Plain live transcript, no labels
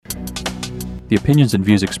The opinions and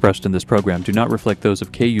views expressed in this program do not reflect those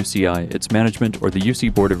of KUCI, its management, or the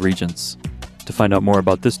UC Board of Regents. To find out more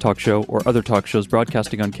about this talk show or other talk shows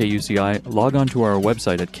broadcasting on KUCI, log on to our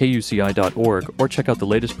website at kuci.org or check out the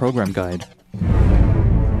latest program guide.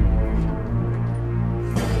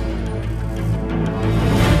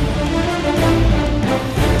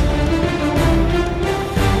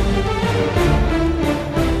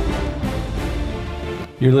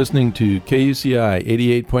 You're listening to KUCI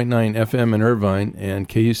 88.9 FM in Irvine and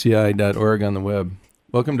KUCI.org on the web.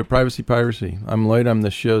 Welcome to Privacy Piracy. I'm Lloyd, I'm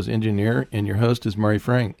the show's engineer, and your host is Mari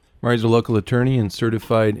Frank. Mari's a local attorney and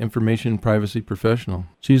certified information privacy professional.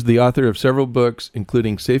 She's the author of several books,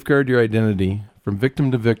 including Safeguard Your Identity, From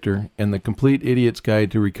Victim to Victor, and The Complete Idiot's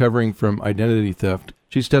Guide to Recovering from Identity Theft.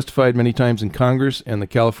 She's testified many times in Congress and the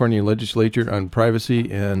California legislature on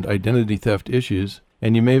privacy and identity theft issues.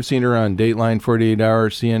 And you may have seen her on Dateline, 48 Hour,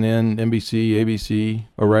 CNN, NBC, ABC,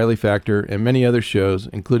 O'Reilly Factor, and many other shows,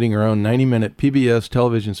 including her own 90-minute PBS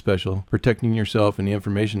television special, Protecting Yourself in the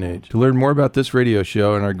Information Age. To learn more about this radio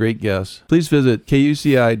show and our great guests, please visit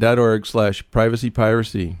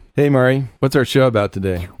kuci.org/privacypiracy. Hey, Mari, what's our show about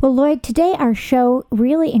today? Well, Lloyd, today our show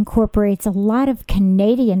really incorporates a lot of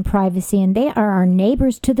Canadian privacy, and they are our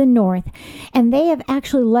neighbors to the north. And they have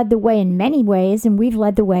actually led the way in many ways, and we've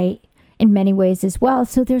led the way in many ways as well.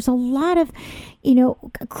 So there's a lot of,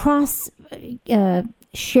 cross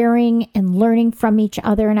sharing and learning from each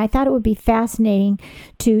other. And I thought it would be fascinating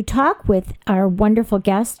to talk with our wonderful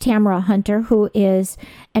guest, Tamara Hunter, who is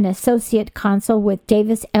an associate counsel with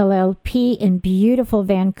Davis LLP in beautiful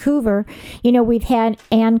Vancouver. We've had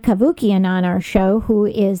Ann Cavoukian on our show, who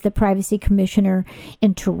is the privacy commissioner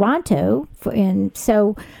in Toronto. And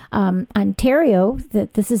so Ontario,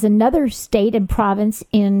 this is another state and province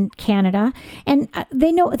in Canada. And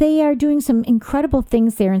they are doing some incredible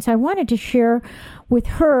things there. And so I wanted to share with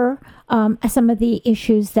her some of the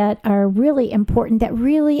issues that are really important, that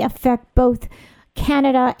really affect both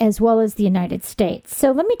Canada as well as the United States.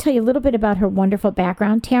 So let me tell you a little bit about her wonderful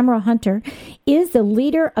background. Tamara Hunter is the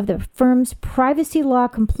leader of the firm's privacy law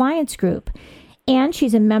compliance group, and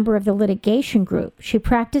she's a member of the litigation group. She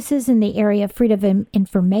practices in the area of freedom of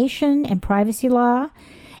information and privacy law,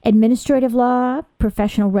 administrative law,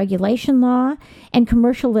 professional regulation law, and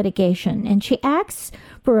commercial litigation. And she acts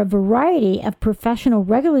for a variety of professional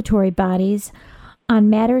regulatory bodies on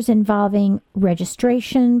matters involving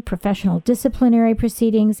registration, professional disciplinary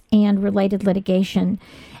proceedings, and related litigation.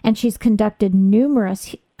 And she's conducted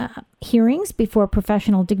numerous hearings before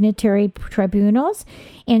professional dignitary tribunals,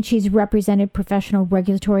 and she's represented professional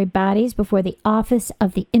regulatory bodies before the Office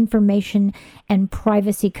of the Information and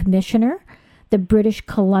Privacy Commissioner, the British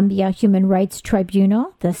Columbia Human Rights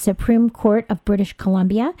Tribunal, the Supreme Court of British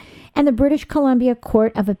Columbia, and the British Columbia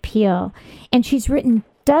Court of Appeal. And she's written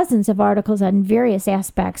dozens of articles on various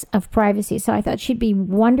aspects of privacy. So I thought she'd be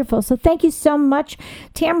wonderful. So thank you so much,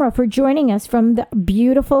 Tamara, for joining us from the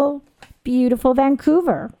beautiful, beautiful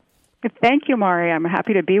Vancouver. Thank you, Mari. I'm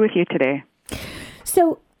happy to be with you today.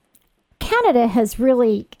 So Canada has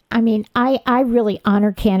really, I really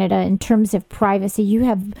honor Canada in terms of privacy. You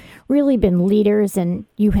have really been leaders, and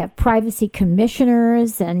you have privacy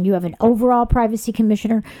commissioners, and you have an overall privacy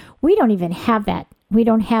commissioner. We don't even have that. We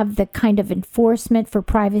don't have the kind of enforcement for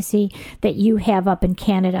privacy that you have up in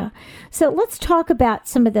Canada. So let's talk about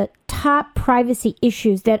some of the top privacy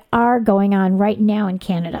issues that are going on right now in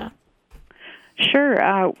Canada. Sure.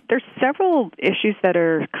 There's several issues that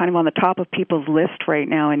are kind of on the top of people's list right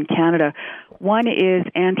now in Canada. One is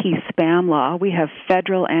anti-spam law. We have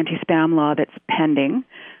federal anti-spam law that's pending,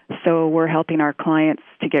 so we're helping our clients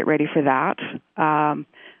to get ready for that.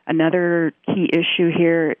 Another key issue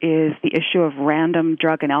here is the issue of random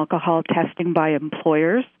drug and alcohol testing by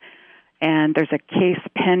employers. And there's a case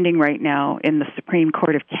pending right now in the Supreme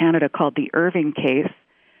Court of Canada called the Irving case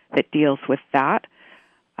that deals with that.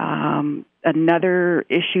 Another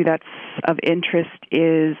issue that's of interest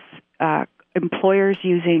is employers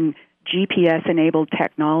using GPS-enabled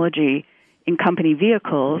technology in company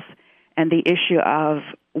vehicles, and the issue of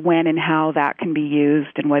when and how that can be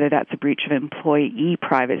used and whether that's a breach of employee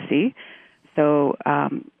privacy. So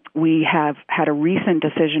we have had a recent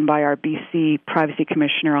decision by our BC Privacy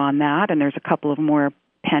Commissioner on that, and there's a couple of more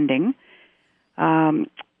pending.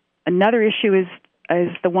 Another issue is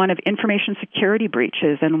the one of information security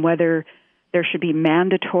breaches and whether there should be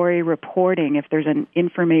mandatory reporting if there's an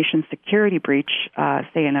information security breach,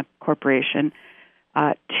 say in a corporation,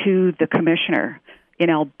 to the commissioner. In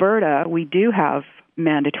Alberta, we do have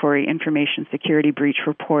mandatory information security breach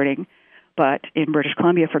reporting, but in British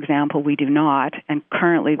Columbia, for example, we do not, and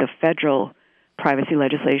currently the federal privacy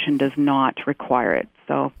legislation does not require it.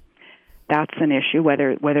 So that's an issue,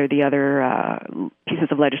 whether the other pieces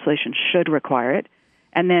of legislation should require it.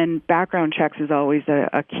 And then background checks is always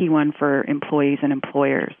a key one for employees and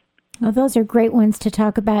employers. Well, those are great ones to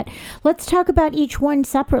talk about. Let's talk about each one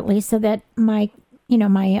separately so that my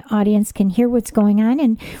audience can hear what's going on,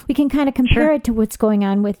 and we can kind of compare it to what's going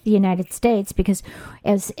on with the United States, because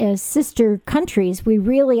as sister countries, we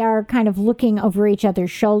really are kind of looking over each other's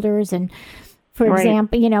shoulders. And for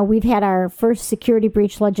example, we've had our first security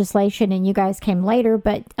breach legislation, and you guys came later,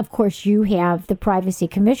 but of course you have the privacy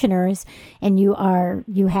commissioners, and you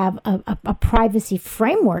have a privacy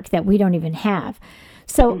framework that we don't even have.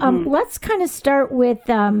 So let's kind of start with,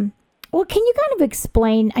 well, can you kind of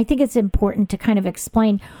explain, I think it's important to kind of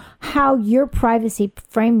explain how your privacy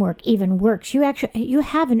framework even works. You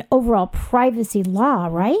have an overall privacy law,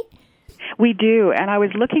 right? We do, and I was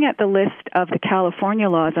looking at the list of the California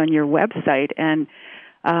laws on your website, and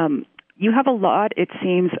you have a lot, it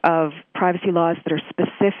seems, of privacy laws that are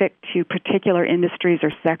specific to particular industries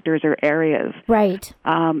or sectors or areas. Right.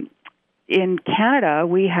 In Canada,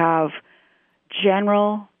 we have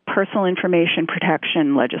general personal information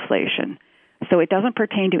protection legislation. So it doesn't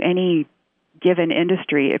pertain to any given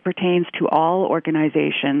industry. It pertains to all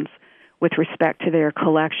organizations with respect to their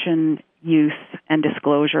collection, use, and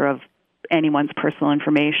disclosure of anyone's personal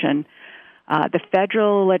information. The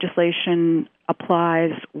federal legislation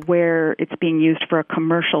applies where it's being used for a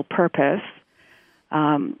commercial purpose.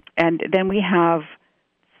 And then we have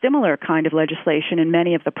similar kind of legislation in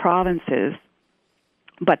many of the provinces.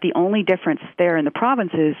 But the only difference there in the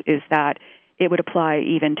provinces is that it would apply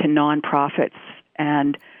even to nonprofits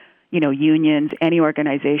and, unions, any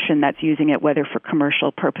organization that's using it, whether for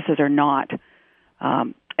commercial purposes or not.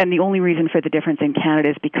 And the only reason for the difference in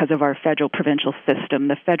Canada is because of our federal-provincial system.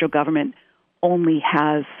 The federal government only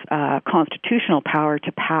has constitutional power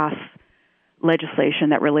to pass legislation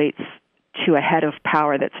that relates to a head of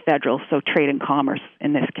power that's federal, so trade and commerce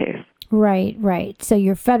in this case. Right. So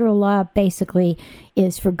your federal law basically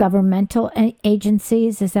is for governmental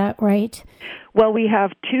agencies, is that right? Well, we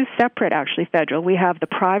have two separate, actually, federal. We have the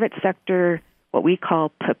private sector, what we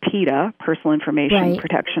call PIPEDA, Personal Information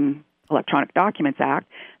Protection Electronic Documents Act.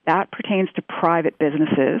 That pertains to private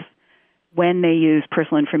businesses when they use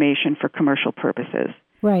personal information for commercial purposes.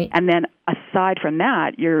 Right. And then aside from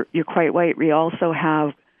that, you're quite right, we also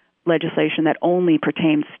have legislation that only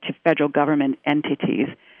pertains to federal government entities,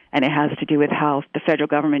 and it has to do with how the federal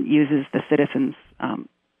government uses the citizens'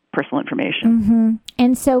 personal information. Mm-hmm.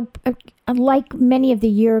 And so, like many of the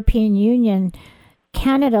European Union,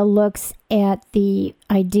 Canada looks at the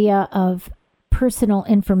idea of personal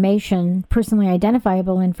information, personally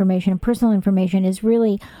identifiable information, and personal information is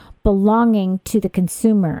really belonging to the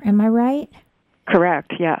consumer. Am I right?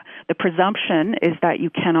 Correct, yeah. The presumption is that you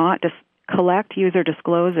cannot collect, use, or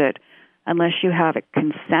disclose it unless you have a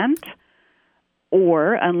consent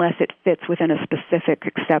or unless it fits within a specific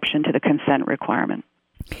exception to the consent requirement.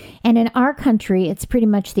 And in our country, it's pretty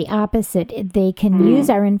much the opposite. They can use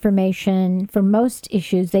our information for most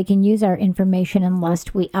issues. They can use our information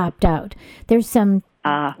unless we opt out. There's some,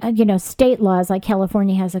 state laws, like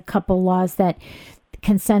California has a couple laws that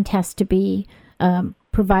consent has to be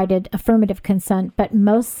provided, affirmative consent. But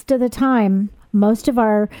most of the time, most of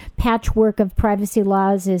our patchwork of privacy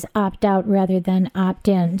laws is opt-out rather than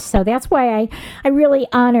opt-in. So that's why I really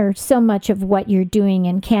honor so much of what you're doing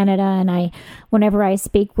in Canada. And whenever I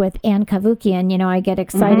speak with Ann Cavoukian, I get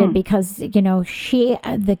excited because,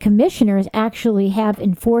 the commissioners actually have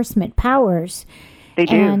enforcement powers. They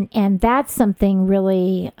do. And that's something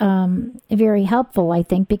really very helpful, I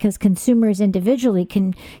think, because consumers individually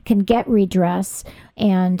can get redress,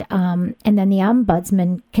 and then the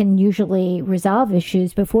ombudsman can usually resolve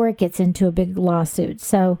issues before it gets into a big lawsuit.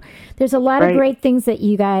 So there's a lot of great things that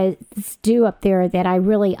you guys do up there that I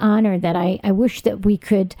really honor, that I wish that we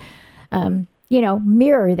could,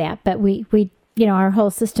 mirror that. But we our whole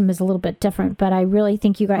system is a little bit different. But I really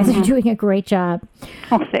think you guys are doing a great job.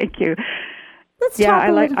 Oh, thank you.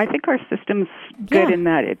 I think our system's good in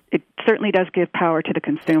that it certainly does give power to the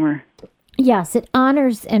consumer. Yes, it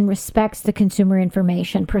honors and respects the consumer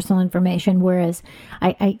information, personal information, whereas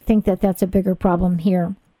I think that's a bigger problem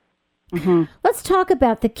here. Mm-hmm. Let's talk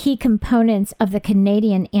about the key components of the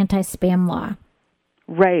Canadian anti-spam law.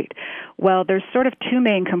 Right. Well, there's sort of two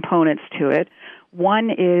main components to it. One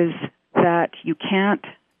is that you can't,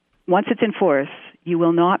 once it's in force, you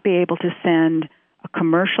will not be able to send a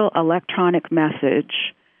commercial electronic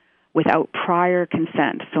message without prior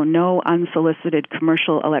consent. So no unsolicited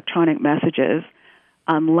commercial electronic messages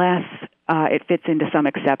unless it fits into some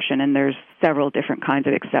exception, and there's several different kinds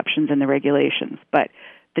of exceptions in the regulations. But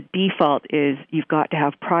the default is you've got to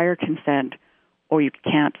have prior consent or you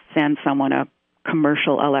can't send someone a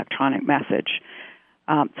commercial electronic message.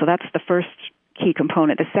 So that's the first key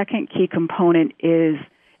component. The second key component is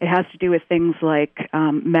it has to do with things like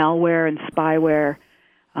malware and spyware,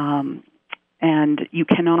 and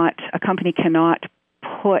a company cannot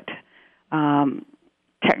put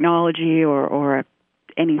technology or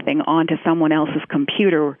anything onto someone else's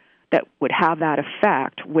computer that would have that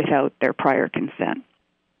effect without their prior consent.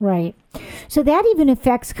 Right. So that even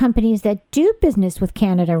affects companies that do business with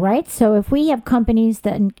Canada, right? So if we have companies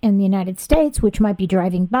that in the United States, which might be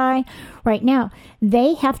driving by right now,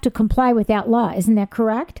 they have to comply with that law. Isn't that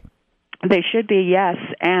correct? They should be, yes.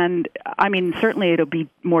 And, I mean, certainly it'll be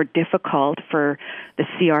more difficult for the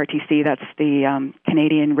CRTC, that's the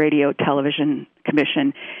Canadian Radio Television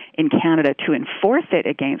Commission in Canada, to enforce it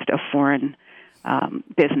against a foreign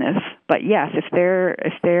business. But yes, if they're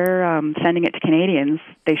sending it to Canadians,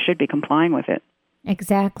 they should be complying with it.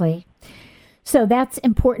 Exactly. So that's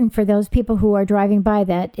important for those people who are driving by,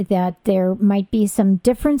 that there might be some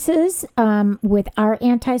differences with our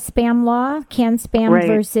anti-spam law, CAN-SPAM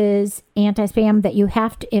versus anti-spam, that you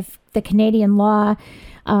have to, if the Canadian law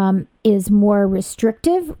is more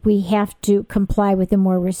restrictive, we have to comply with the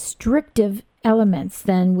more restrictive elements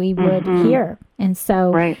than we would here. And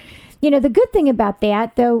so, the good thing about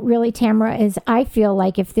that, though, really, Tamara, is I feel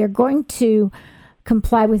like if they're going to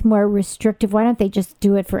comply with more restrictive, why don't they just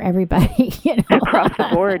do it for everybody? Across the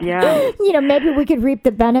board, yeah. Maybe we could reap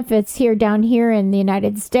the benefits down here in the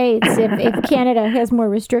United States if Canada has more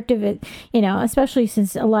restrictive, especially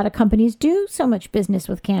since a lot of companies do so much business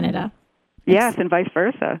with Canada. Yes, and vice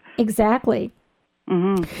versa. Exactly.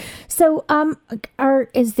 Mm-hmm. So,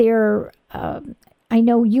 is there? I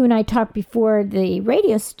know you and I talked before the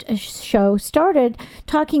radio show started,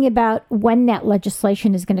 talking about when that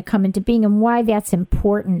legislation is going to come into being and why that's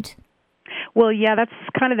important. Well, yeah, that's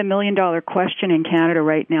kind of the million-dollar question in Canada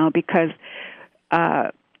right now, because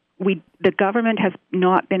the government has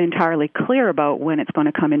not been entirely clear about when it's going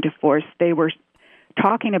to come into force. They were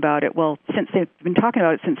talking about it, since they've been talking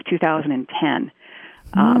about it since 2010.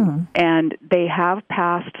 And they have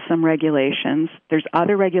passed some regulations. There's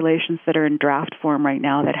other regulations that are in draft form right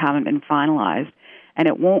now that haven't been finalized, and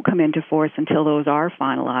it won't come into force until those are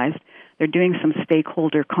finalized. They're doing some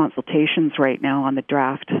stakeholder consultations right now on the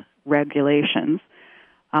draft regulations.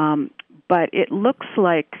 But it looks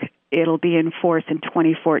like it'll be in force in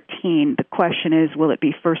 2014. The question is, will it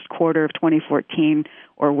be first quarter of 2014,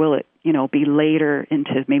 or will it, be later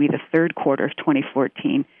into maybe the third quarter of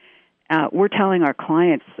 2014? We're telling our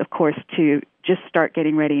clients, of course, to just start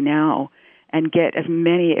getting ready now and get as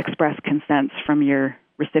many express consents from your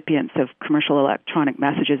recipients of commercial electronic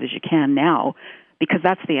messages as you can now, because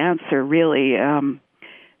that's the answer, really.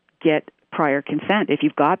 Get prior consent. If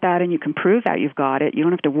you've got that and you can prove that you've got it, you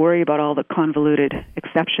don't have to worry about all the convoluted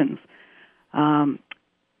exceptions.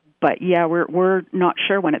 But yeah, we're not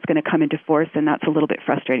sure when it's going to come into force, and that's a little bit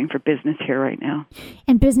frustrating for business here right now.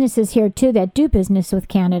 And businesses here too that do business with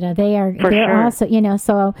Canada, they're sure. Also,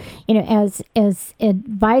 so as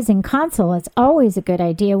advising counsel, it's always a good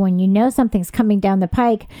idea when something's coming down the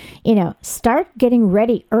pike, start getting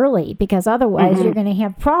ready early, because otherwise you're going to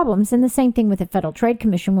have problems. And the same thing with the Federal Trade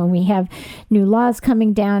Commission, when we have new laws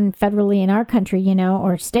coming down federally in our country,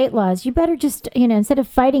 or state laws, you better just, instead of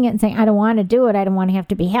fighting it and saying, I don't want to do it, I don't want to have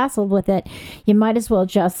to be hassled with it, you might as well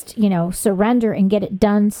just, surrender and get it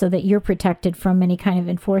done so that you're protected from any kind of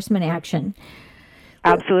enforcement action.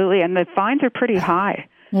 Absolutely. And the fines are pretty high.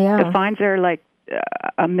 Yeah. The fines are like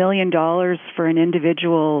 $1 million for an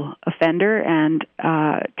individual offender and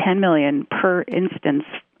 $10 million per instance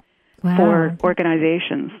for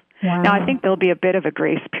organizations. Wow. Now, I think there'll be a bit of a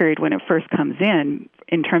grace period when it first comes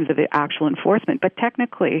in terms of the actual enforcement, but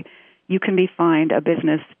technically you can be fined a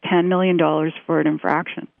business $10 million for an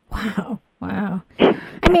infraction. Wow.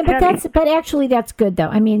 I mean, but actually that's good though.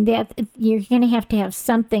 I mean, that you're going to have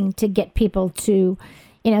something to get people to,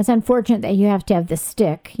 it's unfortunate that you have to have the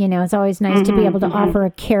stick. It's always nice to be able to offer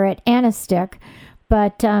a carrot and a stick,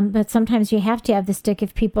 but sometimes you have to have the stick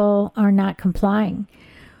if people are not complying.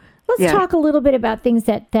 Let's talk a little bit about things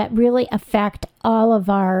that really affect all of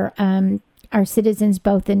our citizens,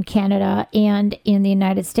 both in Canada and in the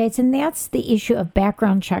United States, and that's the issue of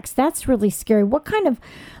background checks. That's really scary. What kind of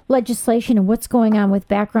legislation and what's going on with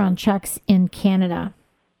background checks in Canada?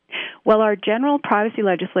 Well, our general privacy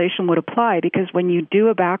legislation would apply, because when you do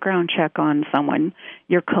a background check on someone,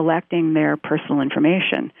 you're collecting their personal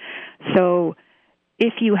information. So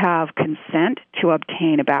if you have consent to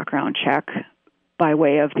obtain a background check by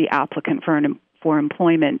way of the applicant for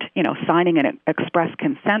employment, signing an express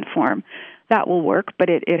consent form, that will work, but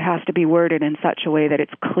it has to be worded in such a way that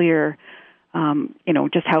it's clear,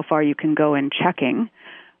 just how far you can go in checking.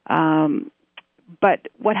 But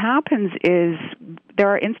what happens is there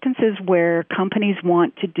are instances where companies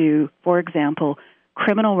want to do, for example,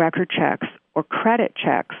 criminal record checks or credit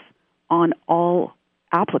checks on all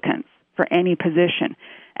applicants for any position.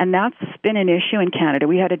 And that's been an issue in Canada.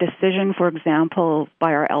 We had a decision, for example,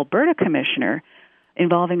 by our Alberta commissioner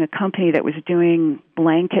involving a company that was doing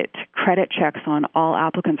blanket credit checks on all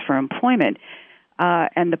applicants for employment.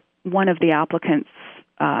 And one of the applicants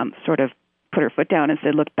sort of put her foot down and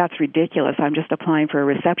said, look, that's ridiculous. I'm just applying for a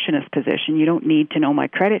receptionist position. You don't need to know my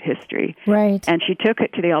credit history. Right. And she took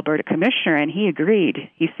it to the Alberta commissioner, and he agreed.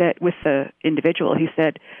 He said, with the individual, he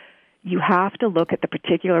said, you have to look at the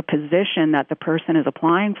particular position that the person is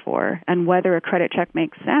applying for and whether a credit check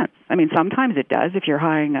makes sense. I mean, sometimes it does if you're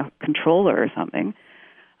hiring a controller or something,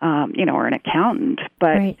 or an accountant.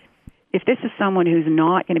 But right. If this is someone who's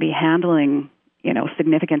not going to be handling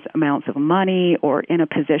significant amounts of money or in a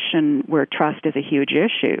position where trust is a huge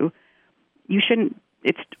issue,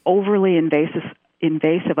 it's overly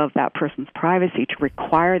invasive of that person's privacy to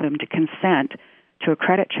require them to consent to a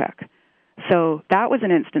credit check. So that was an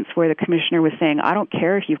instance where the commissioner was saying, I don't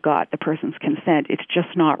care if you've got the person's consent, it's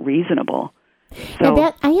just not reasonable.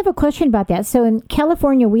 Now I have a question about that. So in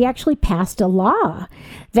California, we actually passed a law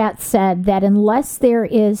that said that unless there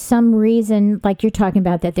is some reason, like you're talking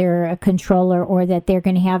about, that they're a controller or that they're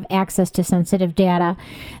going to have access to sensitive data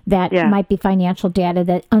that might be financial data,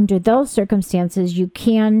 that under those circumstances you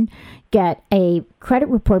can get a credit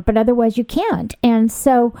report, but otherwise you can't. And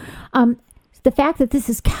so the fact that this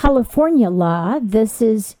is California law, this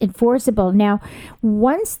is enforceable. Now,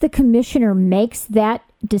 once the commissioner makes that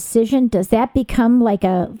decision, does that become like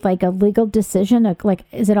a legal decision?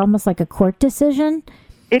 Is it almost like a court decision?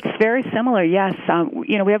 It's very similar, yes.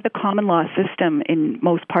 We have the common law system in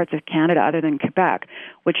most parts of Canada other than Quebec,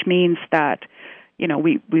 which means that,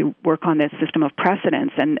 we work on this system of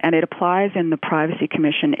precedence, and it applies in the Privacy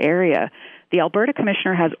Commission area. The Alberta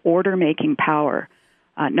Commissioner has order-making power,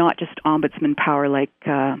 not just ombudsman power like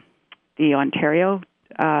the Ontario.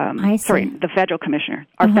 The federal commissioner.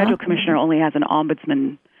 Our federal commissioner only has an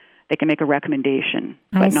ombudsman. They can make a recommendation,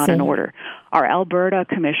 but not an order. Our Alberta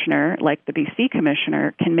commissioner, like the BC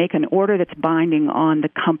commissioner, can make an order that's binding on the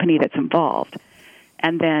company that's involved.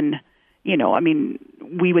 And then,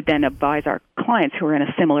 we would then advise our clients who are in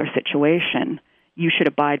a similar situation, you should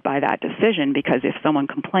abide by that decision, because if someone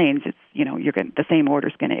complains, it's, the same order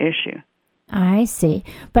is going to issue. I see.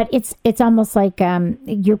 But it's almost like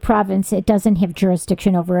your province, it doesn't have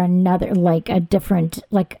jurisdiction over another, like a different,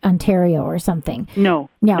 like Ontario or something. No.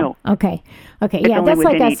 Okay. It's yeah, that's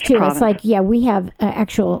like us too. Province. It's like, we have an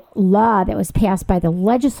actual law that was passed by the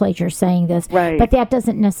legislature saying this, right. But that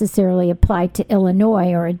doesn't necessarily apply to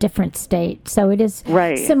Illinois or a different state. So it is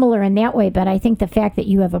similar in that way. But I think the fact that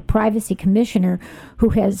you have a privacy commissioner who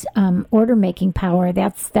has order-making power,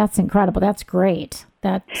 that's incredible. That's great.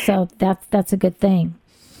 That's a good thing.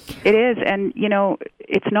 It is, and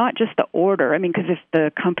it's not just the order. I mean, because if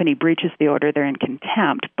the company breaches the order, they're in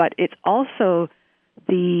contempt. But it's also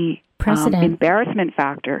the embarrassment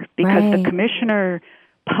factor, because the commissioner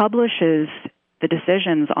publishes the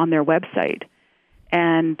decisions on their website,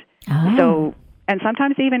 and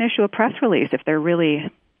sometimes they even issue a press release if they're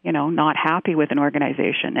really not happy with an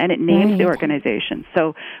organization, and it names the organization.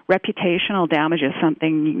 So reputational damage is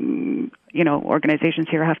something, organizations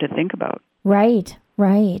here have to think about. Right.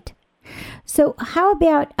 So how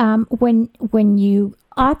about when you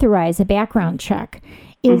authorize a background check,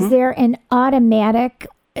 is there an automatic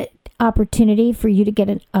opportunity for you to get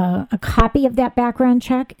a copy of that background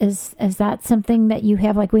check? Is that something that you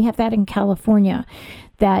have? Like we have that in California,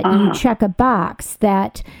 that you check a box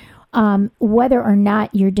that whether or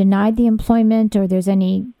not you're denied the employment or there's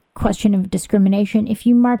any question of discrimination, if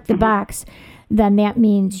you mark the box, then that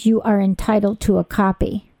means you are entitled to a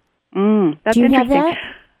copy. That's Do you interesting. have that?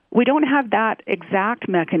 We don't have that exact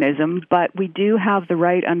mechanism, but we do have the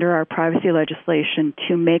right under our privacy legislation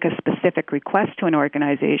to make a specific request to an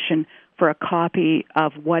organization for a copy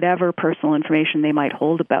of whatever personal information they might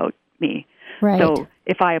hold about me. Right. So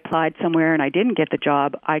if I applied somewhere and I didn't get the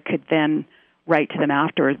job, I could then write to them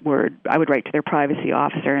afterward. I would write to their privacy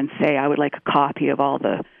officer and say, I would like a copy of all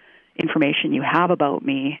the information you have about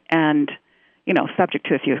me. And, subject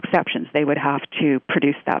to a few exceptions, they would have to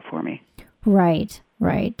produce that for me. Right.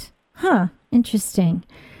 Huh. Interesting.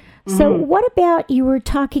 So what about, you were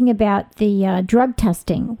talking about the drug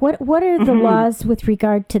testing. What are the laws with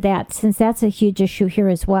regard to that, since that's a huge issue here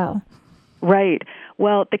as well? Right.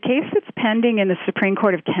 Well, the case that's pending in the Supreme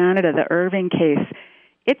Court of Canada, the Irving case,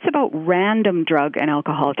 it's about random drug and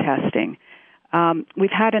alcohol testing.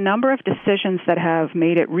 We've had a number of decisions that have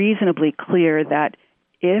made it reasonably clear that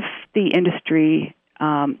if the industry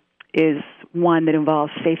is one that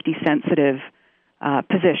involves safety-sensitive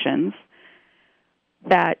positions,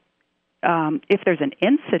 that if there's an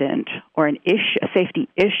incident or a safety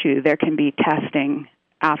issue, there can be testing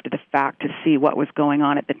after the fact to see what was going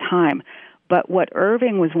on at the time. But what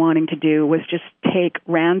Irving was wanting to do was just take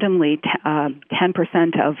randomly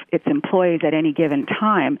 10% of its employees at any given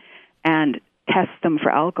time and test them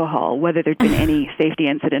for alcohol, whether there'd been any safety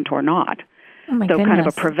incident or not. Oh my so goodness. Kind of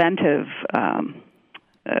a preventive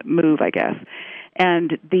move, I guess.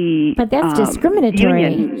 And the But that's discriminatory.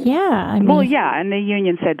 Union, yeah. And the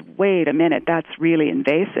union said, wait a minute, that's really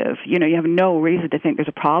invasive. You have no reason to think there's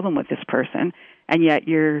a problem with this person, and yet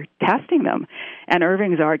you're testing them. And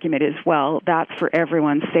Irving's argument is, well, that's for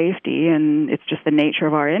everyone's safety, and it's just the nature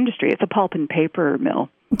of our industry. It's a pulp and paper mill.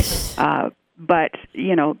 But,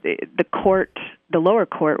 the lower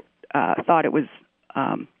court thought it was,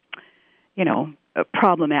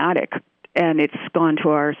 problematic, and it's gone to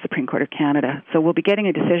our Supreme Court of Canada. So we'll be getting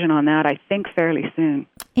a decision on that, I think, fairly soon.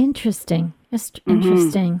 Interesting. Just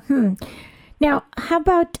interesting. Now, how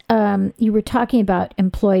about, you were talking about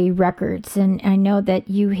employee records, and I know that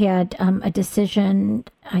you had a decision,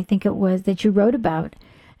 I think it was, that you wrote about,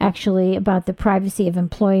 actually, about the privacy of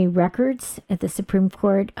employee records at the Supreme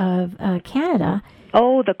Court of Canada.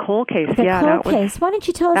 Oh, the Cole case. The Cole case. Why don't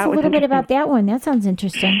you tell us a little bit about that one? That sounds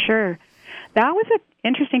interesting. Sure. That was an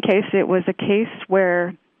interesting case. It was a case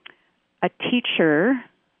where a teacher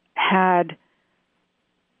had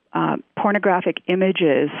pornographic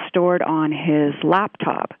images stored on his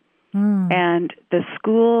laptop. And the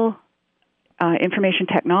school information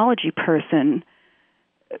technology person,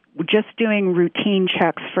 just doing routine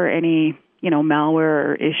checks for any, malware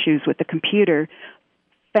or issues with the computer,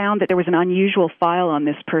 found that there was an unusual file on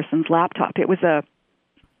this person's laptop. It was a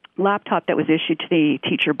laptop that was issued to the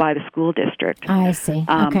teacher by the school district. I see.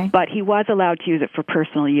 Okay. But he was allowed to use it for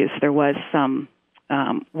personal use. There was some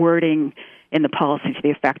wording in the policy to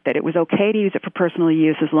the effect that it was okay to use it for personal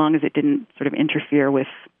use as long as it didn't sort of interfere with,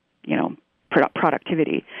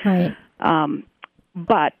 productivity. Right.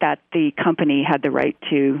 But that the company had the right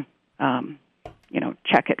to,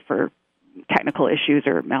 check it for technical issues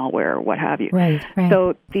or malware or what have you. Right.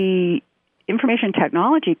 So the information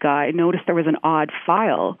technology guy noticed there was an odd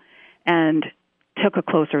file and took a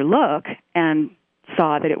closer look and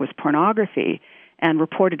saw that it was pornography and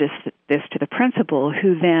reported this to the principal,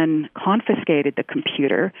 who then confiscated the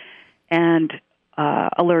computer and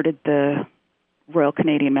alerted the Royal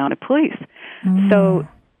Canadian Mounted Police. So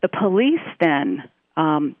the police then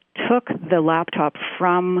took the laptop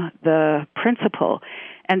from the principal,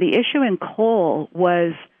 and the issue in Cole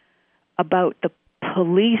was about the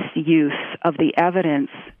police use of the evidence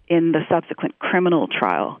in the subsequent criminal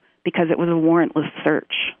trial because it was a warrantless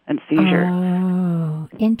search and seizure. Oh,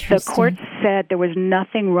 interesting. The court said there was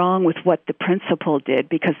nothing wrong with what the principal did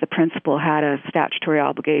because the principal had a statutory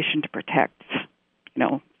obligation to protect,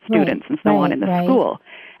 students and so on in the school.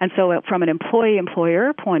 And so from an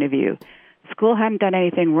employee-employer point of view, the school hadn't done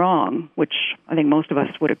anything wrong, which I think most of us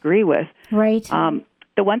would agree with. Right.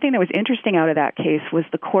 The one thing that was interesting out of that case was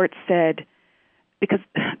the court said, because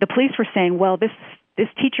the police were saying, well, this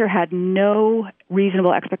teacher had no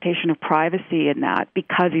reasonable expectation of privacy in that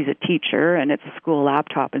because he's a teacher and it's a school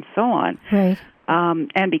laptop and so on. Right.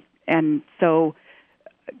 And so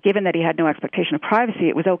given that he had no expectation of privacy,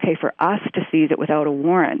 it was okay for us to seize it without a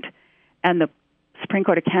warrant. And the Supreme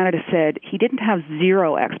Court of Canada said he didn't have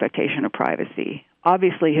zero expectation of privacy.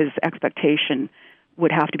 Obviously, his expectation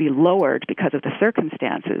would have to be lowered because of the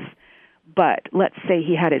circumstances. But let's say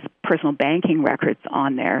he had his personal banking records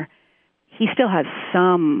on there. He still has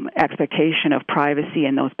some expectation of privacy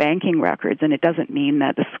in those banking records, and it doesn't mean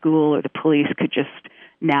that the school or the police could just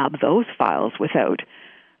nab those files without,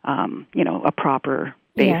 a proper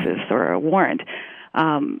basis or a warrant.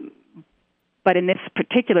 But in this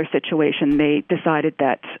particular situation, they decided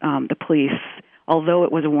that the police, although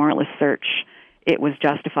it was a warrantless search, it was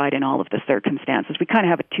justified in all of the circumstances. We kind of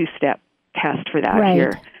have a two-step test for that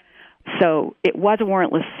here. So it was a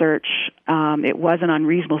warrantless search. It was an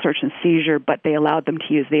unreasonable search and seizure, but they allowed them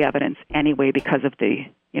to use the evidence anyway because of the,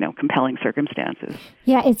 compelling circumstances.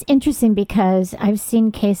 Yeah, it's interesting because I've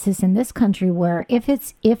seen cases in this country where if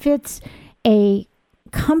it's a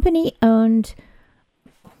company-owned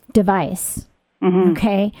device,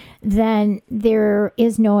 okay, then there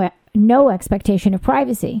is no expectation of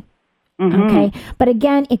privacy. Okay. But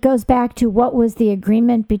again, it goes back to what was the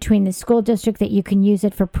agreement between the school district that you can use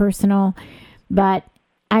it for personal, but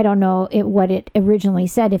I don't know what it originally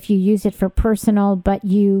said, if you use it for personal, but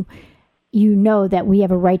you know that we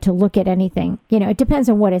have a right to look at anything. It depends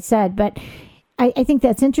on what it said, but I think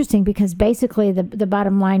that's interesting because basically the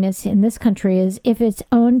bottom line is in this country is if it's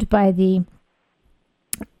owned by the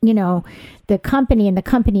company and the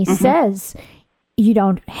company says you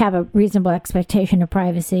don't have a reasonable expectation of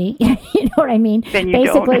privacy, you know what I mean? Then you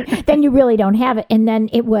basically, don't. Then you really don't have it. And then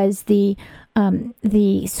it was the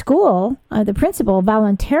school, the principal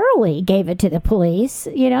voluntarily gave it to the police,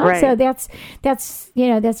 Right. So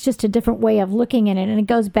that's just a different way of looking at it. And it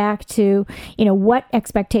goes back to, what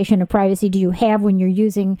expectation of privacy do you have when you're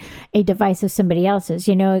using a device of somebody else's?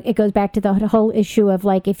 It goes back to the whole issue of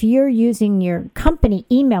like, if you're using your company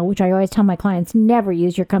email, which I always tell my clients, never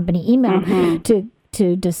use your company email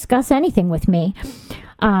to discuss anything with me.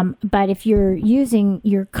 But if you're using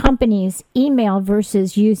your company's email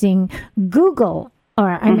versus using Google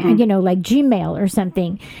or, like Gmail or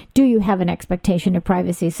something, do you have an expectation of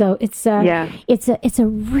privacy? So it's a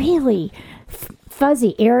really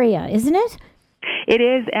fuzzy area, isn't it? It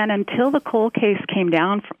is, and until the Cole case came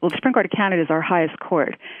down, the Supreme Court of Canada is our highest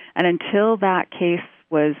court, and until that case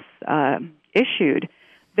was issued,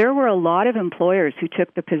 there were a lot of employers who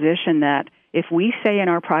took the position that if we say in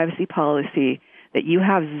our privacy policy that you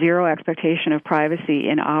have zero expectation of privacy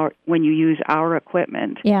when you use our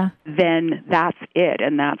equipment, then that's it,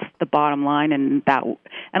 and that's the bottom line, and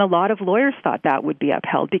a lot of lawyers thought that would be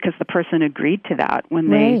upheld because the person agreed to that when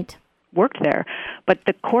they worked there. But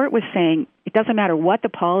the court was saying it doesn't matter what the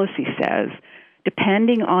policy says,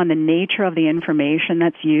 depending on the nature of the information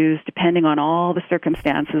that's used, depending on all the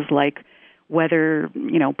circumstances like whether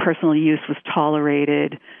personal use was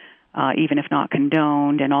tolerated, even if not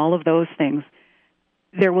condoned, and all of those things,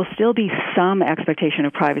 there will still be some expectation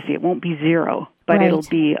of privacy. It won't be zero, but it'll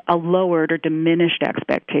be a lowered or diminished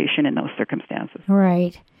expectation in those circumstances.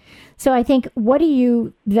 Right. So I think, what do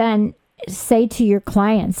you then say to your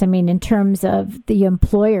clients, in terms of the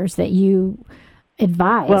employers that you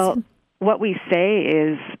advise? Well, what we say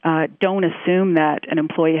is don't assume that an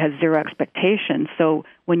employee has zero expectation. So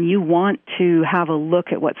when you want to have a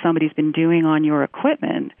look at what somebody's been doing on your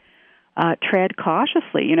equipment, tread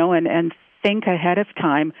cautiously, and think ahead of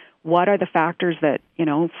time, what are the factors that,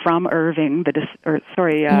 from Irving,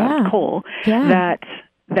 Cole, that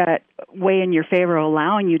weigh in your favor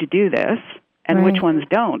allowing you to do this, and which ones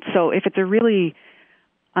don't. So if it's a really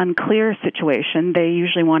unclear situation, they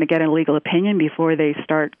usually want to get a legal opinion before they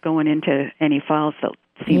start going into any files that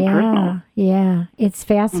seem personal. Yeah, it's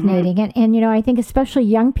fascinating. And I think especially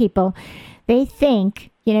young people, they think,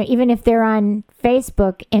 even if they're on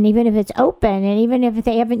Facebook and even if it's open and even if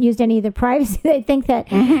they haven't used any of the privacy, they think that,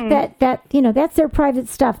 that's their private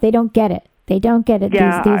stuff. They don't get it. These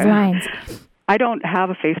lines. I don't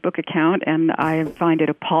have a Facebook account, and I find it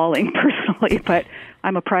appalling personally, but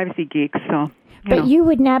I'm a privacy geek, so. But you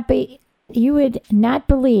would not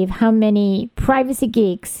believe how many privacy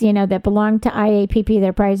geeks, that belong to IAPP,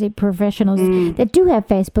 they're privacy professionals, that do have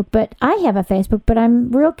Facebook. But I have a Facebook, but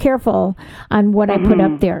I'm real careful on what I put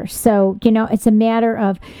up there. So, it's a matter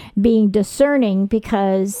of being discerning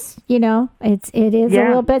because, it is a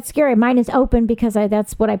little bit scary. Mine is open because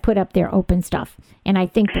that's what I put up there, open stuff. And I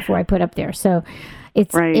think before I put up there. So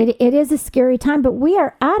it is a scary time, but we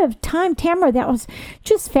are out of time. Tamara, that was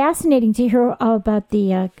just fascinating to hear all about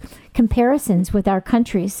the comparisons with our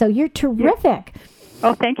countries. So you're terrific.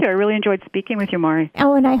 Oh, thank you. I really enjoyed speaking with you, Mari.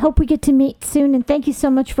 Oh, and I hope we get to meet soon. And thank you so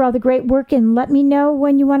much for all the great work. And let me know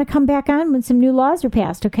when you want to come back on when some new laws are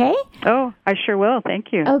passed, okay? Oh, I sure will.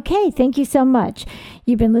 Thank you. Okay, thank you so much.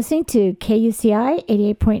 You've been listening to KUCI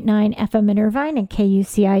 88.9 FM in Irvine and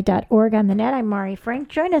KUCI.org on the net. I'm Mari Frank.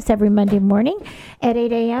 Join us every Monday morning at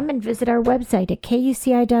 8 a.m. and visit our website at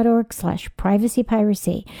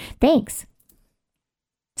KUCI.org/privacypiracy. Thanks.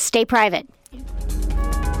 Stay private.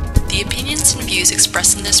 The opinions and views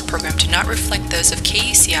expressed in this program do not reflect those of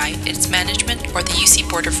KUCI, its management, or the UC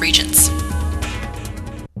Board of Regents.